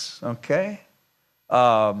 Mathematics, okay?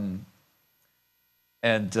 Who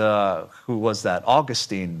was that?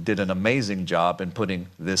 Augustine did an amazing job in putting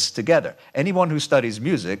this together. Anyone who studies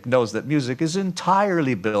music knows that music is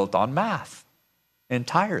entirely built on math.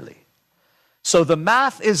 Entirely. So the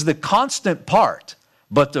math is the constant part,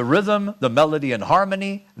 but the rhythm, the melody, and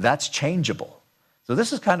harmony, that's changeable. So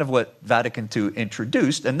this is kind of what Vatican II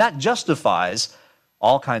introduced, and that justifies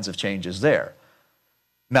all kinds of changes there.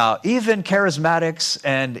 Now, even charismatics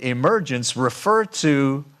and emergence refer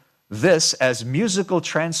to this as musical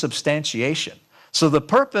transubstantiation. So the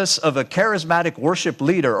purpose of a charismatic worship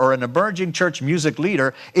leader or an emerging church music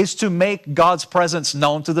leader is to make God's presence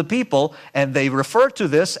known to the people, and they refer to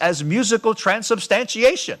this as musical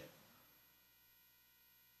transubstantiation.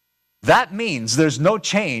 That means there's no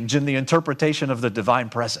change in the interpretation of the divine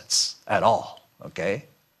presence at all, okay?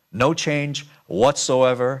 No change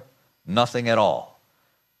whatsoever, nothing at all.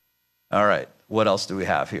 All right, what else do we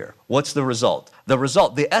have here? What's the result?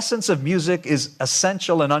 The essence of music is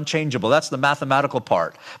essential and unchangeable. That's the mathematical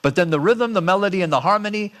part. But then the rhythm, the melody, and the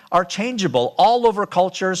harmony are changeable all over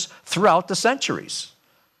cultures throughout the centuries.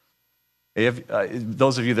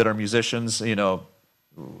 Those of you that are musicians,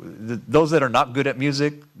 those that are not good at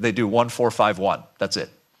music, they do 1, 4, 5, 1. That's it.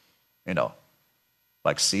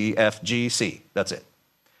 Like C, F, G, C. That's it.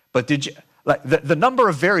 But the number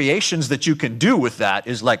of variations that you can do with that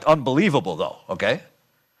is like unbelievable though, okay?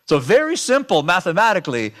 So very simple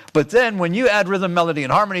mathematically, but then when you add rhythm, melody,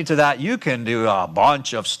 and harmony to that, you can do a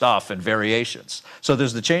bunch of stuff and variations. So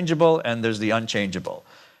there's the changeable and there's the unchangeable.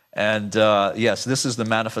 And yes, this is the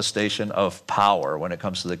manifestation of power when it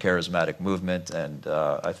comes to the charismatic movement, and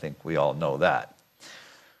I think we all know that.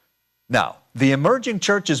 Now, the emerging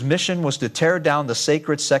church's mission was to tear down the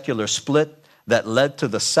sacred-secular split that led to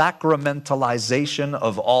the sacramentalization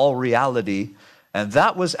of all reality, and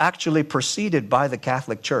that was actually preceded by the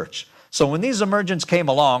Catholic Church. So when these emergents came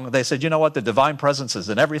along, they said, you know what, the divine presence is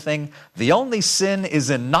in everything. The only sin is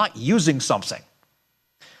in not using something.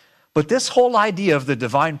 But this whole idea of the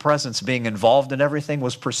divine presence being involved in everything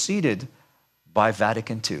was preceded by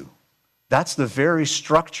Vatican II. That's the very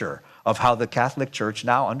structure of how the Catholic Church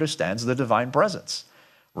now understands the divine presence.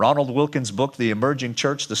 Ronald Wilkins' book, The Emerging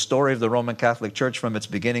Church, The Story of the Roman Catholic Church from Its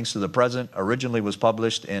Beginnings to the Present, originally was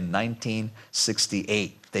published in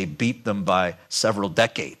 1968. They beat them by several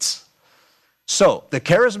decades. So, the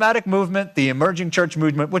charismatic movement, the emerging church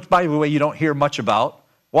movement, which, by the way, you don't hear much about.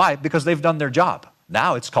 Why? Because they've done their job.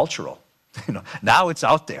 Now it's cultural. Now it's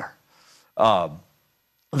out there.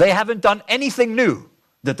 They haven't done anything new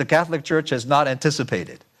that the Catholic Church has not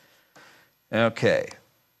anticipated. Okay.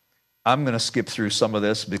 I'm going to skip through some of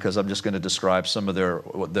this because I'm just going to describe some of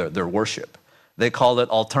their worship. They call it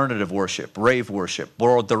alternative worship, rave worship,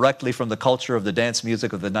 borrowed directly from the culture of the dance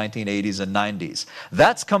music of the 1980s and 90s.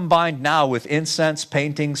 That's combined now with incense,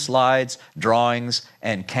 painting, slides, drawings,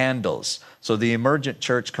 and candles. So the emergent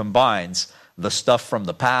church combines the stuff from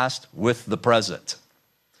the past with the present.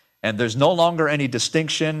 And there's no longer any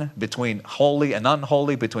distinction between holy and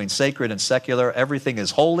unholy, between sacred and secular. Everything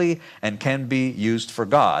is holy and can be used for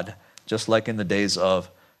God, just like in the days of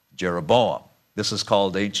Jeroboam. This is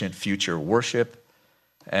called ancient future worship.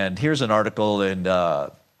 And here's an article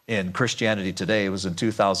in Christianity Today. It was in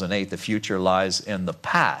 2008. The future lies in the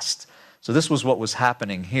past. So this was what was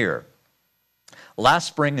happening here. Last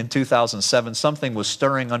spring in 2007, something was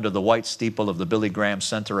stirring under the white steeple of the Billy Graham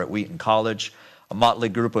Center at Wheaton College. A motley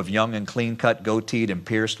group of young and clean-cut, goateed and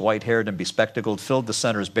pierced, white-haired and bespectacled filled the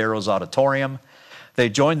center's Barrows Auditorium. They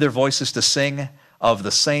joined their voices to sing of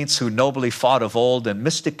the saints who nobly fought of old and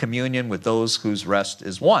mystic communion with those whose rest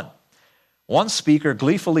is won. One speaker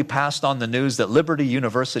gleefully passed on the news that Liberty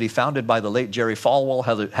University, founded by the late Jerry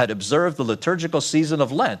Falwell, had observed the liturgical season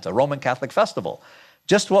of Lent, a Roman Catholic festival.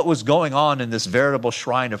 Just what was going on in this veritable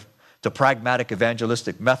shrine to pragmatic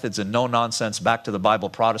evangelistic methods and no-nonsense back to the Bible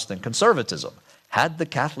Protestant conservatism. Had the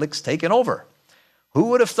Catholics taken over? Who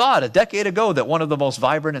would have thought a decade ago that one of the most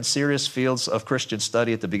vibrant and serious fields of Christian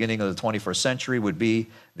study at the beginning of the 21st century would be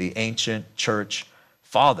the ancient church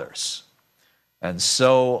fathers? And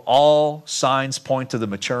so all signs point to the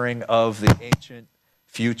maturing of the ancient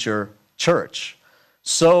future church.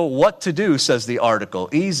 So what to do, says the article.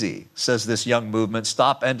 Easy, says this young movement.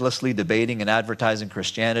 Stop endlessly debating and advertising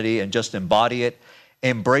Christianity and just embody it.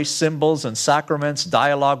 Embrace symbols and sacraments,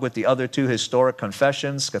 dialogue with the other two historic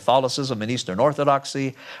confessions, Catholicism and Eastern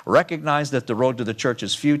Orthodoxy. Recognize that the road to the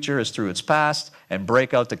church's future is through its past, and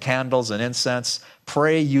break out the candles and incense.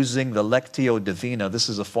 Pray using the Lectio Divina. This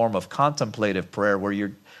is a form of contemplative prayer where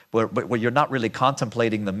you're not really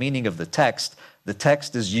contemplating the meaning of the text. The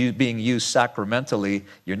text is being used sacramentally.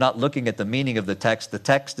 You're not looking at the meaning of the text. The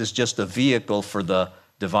text is just a vehicle for the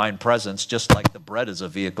divine presence, just like the bread is a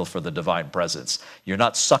vehicle for the divine presence. You're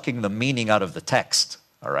not sucking the meaning out of the text,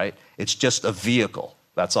 all right? It's just a vehicle.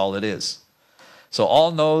 That's all it is. So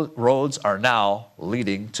all roads are now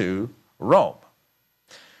leading to Rome.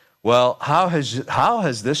 Well, how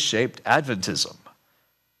has this shaped Adventism?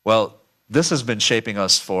 Well, this has been shaping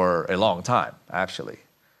us for a long time, actually.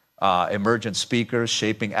 Emergent speakers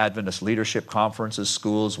shaping Adventist leadership conferences,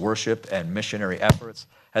 schools, worship, and missionary efforts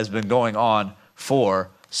has been going on for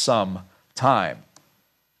some time.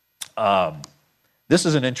 This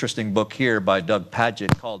is an interesting book here by Doug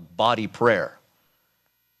Paget called Body Prayer.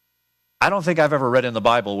 I don't think I've ever read in the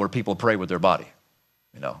Bible where people pray with their body,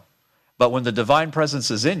 But when the divine presence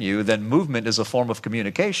is in you, then movement is a form of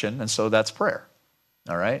communication, and so that's prayer,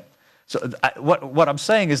 all right? So what I'm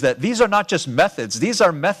saying is that these are not just methods. These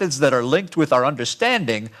are methods that are linked with our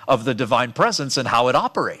understanding of the divine presence and how it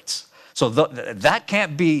operates. So that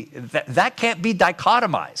can't be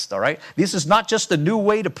dichotomized, all right? This is not just a new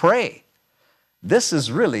way to pray. This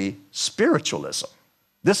is really spiritualism.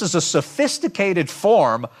 This is a sophisticated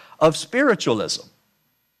form of spiritualism.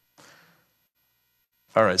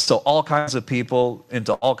 All right, so all kinds of people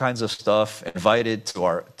into all kinds of stuff invited to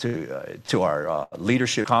our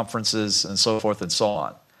leadership conferences and so forth and so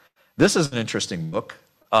on. This is an interesting book.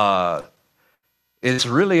 It's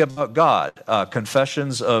really about God,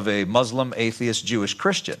 Confessions of a Muslim, Atheist, Jewish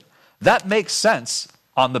Christian. That makes sense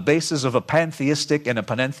on the basis of a pantheistic and a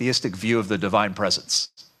panentheistic view of the divine presence.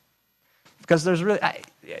 Because there's really,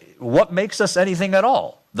 what makes us anything at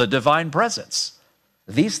all? The divine presence.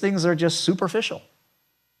 These things are just superficial.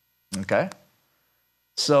 Okay?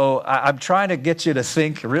 So I'm trying to get you to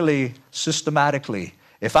think really systematically.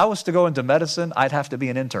 If I was to go into medicine, I'd have to be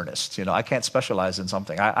an internist. I can't specialize in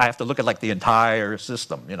something. I have to look at like the entire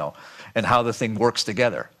system, and how the thing works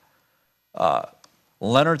together.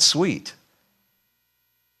 Leonard Sweet,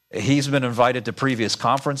 he's been invited to previous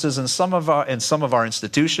conferences in some of our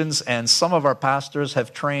institutions, and some of our pastors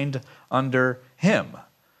have trained under him.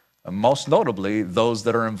 Most notably, those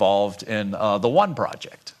that are involved in the One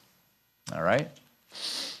Project. All right?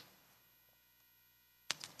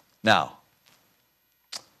 Now,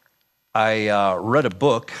 I read a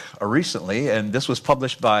book recently, and this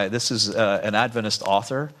is an Adventist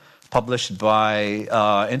author, published by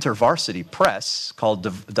InterVarsity Press, called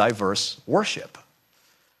Diverse Worship.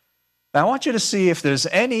 Now, I want you to see if there's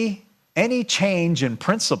any change in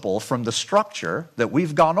principle from the structure that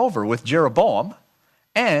we've gone over with Jeroboam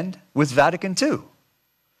and with Vatican II.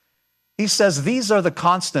 He says these are the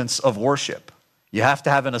constants of worship. You have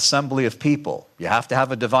to have an assembly of people. You have to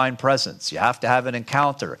have a divine presence. You have to have an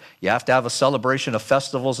encounter. You have to have a celebration of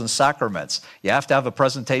festivals and sacraments. You have to have a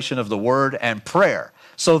presentation of the word and prayer.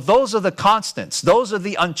 So those are the constants. Those are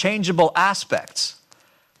the unchangeable aspects.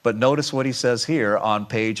 But notice what he says here on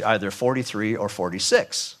page either 43 or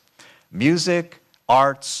 46. Music,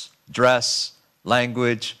 arts, dress,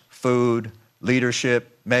 language, food,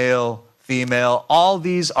 leadership, male, female, all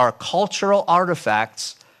these are cultural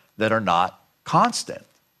artifacts that are not constant.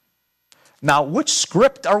 Now, which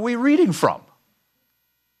script are we reading from?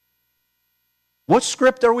 What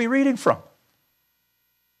script are we reading from?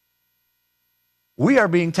 We are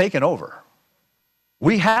being taken over.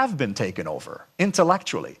 We have been taken over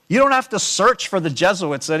intellectually. You don't have to search for the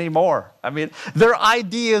Jesuits anymore. I mean, their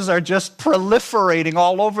ideas are just proliferating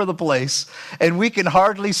all over the place, and we can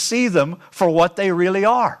hardly see them for what they really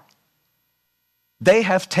are. They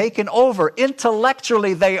have taken over.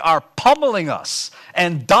 Intellectually, they are pummeling us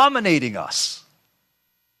and dominating us.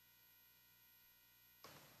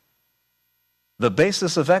 the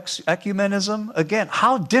basis of ecumenism, again,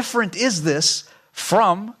 how different is this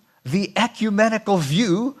from the ecumenical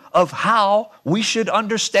view of how we should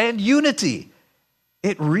understand unity?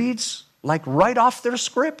 It reads like right off their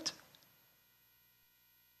script.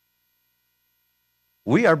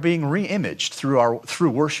 We are being re-imaged through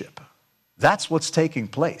worship. That's what's taking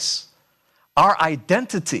place. Our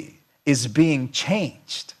identity is being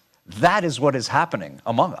changed. That is what is happening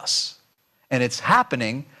among us. And it's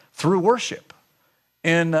happening through worship.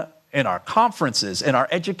 In our conferences, in our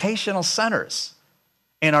educational centers,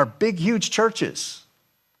 in our big, huge churches.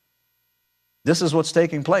 This is what's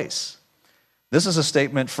taking place. This is a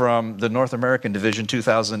statement from the North American Division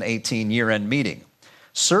 2018 year-end meeting.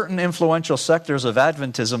 Certain influential sectors of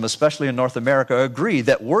Adventism, especially in North America, agree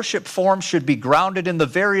that worship forms should be grounded in the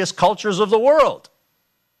various cultures of the world,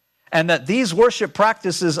 and that these worship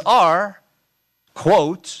practices are,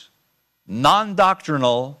 quote,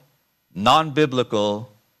 non-doctrinal,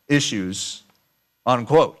 non-biblical issues,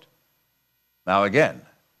 unquote. Now again,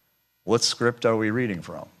 what script are we reading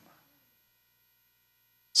from?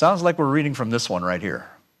 Sounds like we're reading from this one right here,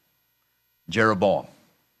 Jeroboam,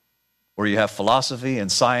 where you have philosophy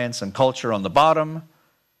and science and culture on the bottom.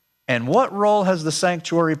 And what role has the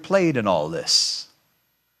sanctuary played in all this?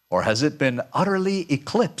 Or has it been utterly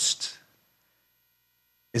eclipsed?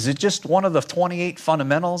 Is it just one of the 28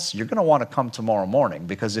 fundamentals? You're going to want to come tomorrow morning,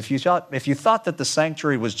 because if you thought that the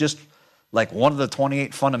sanctuary was just like one of the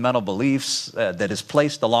 28 fundamental beliefs that is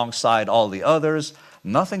placed alongside all the others,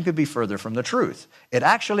 nothing could be further from the truth. It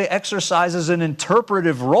actually exercises an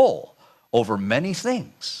interpretive role over many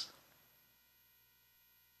things.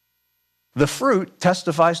 The fruit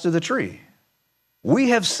testifies to the tree.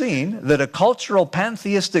 We have seen that a cultural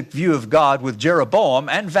pantheistic view of God with Jeroboam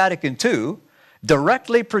and Vatican II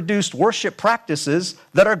directly produced worship practices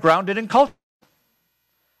that are grounded in culture.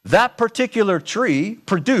 That particular tree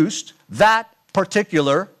produced that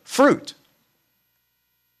particular fruit.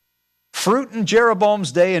 Fruit in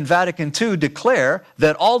Jeroboam's day in Vatican II declare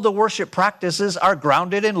that all the worship practices are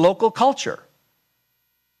grounded in local culture.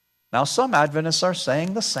 Now, some Adventists are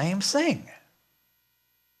saying the same thing.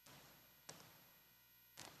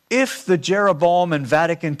 If the Jeroboam and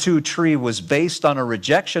Vatican II tree was based on a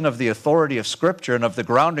rejection of the authority of Scripture and of the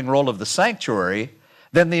grounding role of the sanctuary,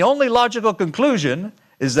 then the only logical conclusion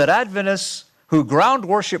is that Adventists who ground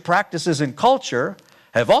worship practices in culture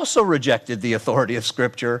have also rejected the authority of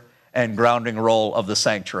Scripture and grounding role of the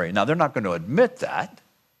sanctuary. Now, they're not going to admit that.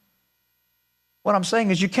 What I'm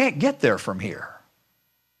saying is you can't get there from here.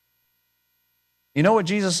 You know what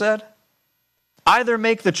Jesus said? Either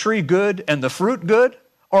make the tree good and the fruit good,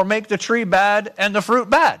 or make the tree bad and the fruit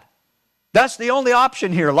bad. That's the only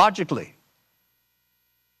option here, logically.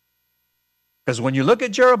 Because when you look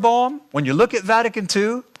at Jeroboam, when you look at Vatican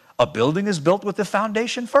II, a building is built with the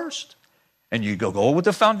foundation first. And you go with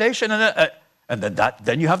the foundation, and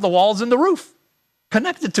then you have the walls and the roof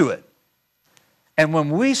connected to it. And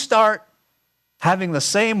when we start having the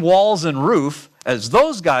same walls and roof as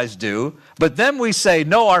those guys do, but then we say,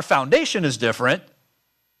 no, our foundation is different,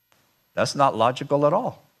 that's not logical at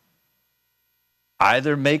all.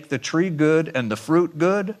 Either make the tree good and the fruit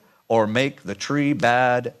good, or make the tree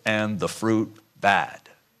bad and the fruit bad.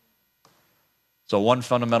 So one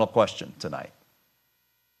fundamental question tonight.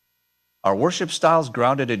 Are worship styles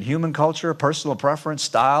grounded in human culture, personal preference,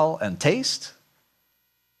 style, and taste?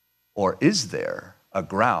 Or is there a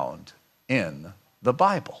ground in the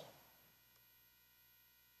Bible?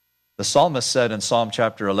 The psalmist said in Psalm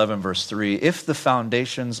chapter 11, verse 3, if the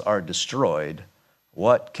foundations are destroyed,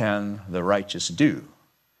 what can the righteous do?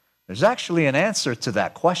 There's actually an answer to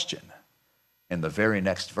that question in the very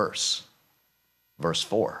next verse, verse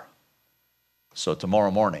 4. So tomorrow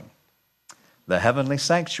morning, the heavenly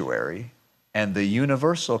sanctuary and the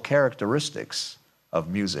universal characteristics of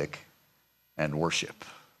music and worship.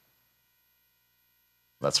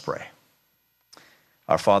 Let's pray.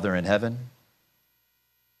 Our Father in heaven,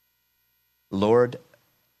 Lord,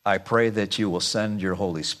 I pray that you will send your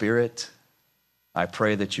Holy Spirit. I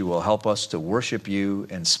pray that you will help us to worship you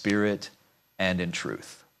in spirit and in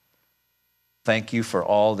truth. Thank you for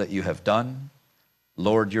all that you have done.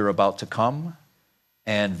 Lord, you're about to come,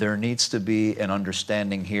 and there needs to be an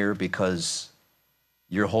understanding here because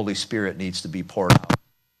your Holy Spirit needs to be poured out.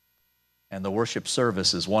 And the worship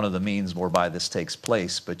service is one of the means whereby this takes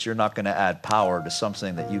place, but you're not going to add power to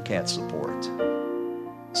something that you can't support.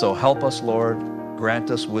 So help us, Lord. Grant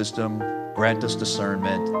us wisdom. Grant us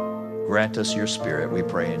discernment. Grant us your Spirit, we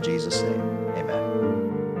pray in Jesus' name. Amen.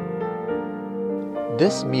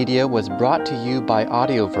 This media was brought to you by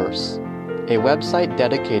Audioverse, a website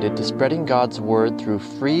dedicated to spreading God's Word through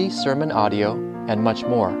free sermon audio, and much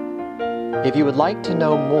more. If you would like to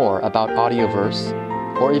know more about Audioverse,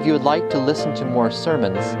 or if you would like to listen to more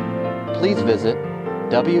sermons, please visit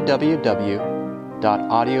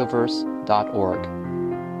www.audioverse.org.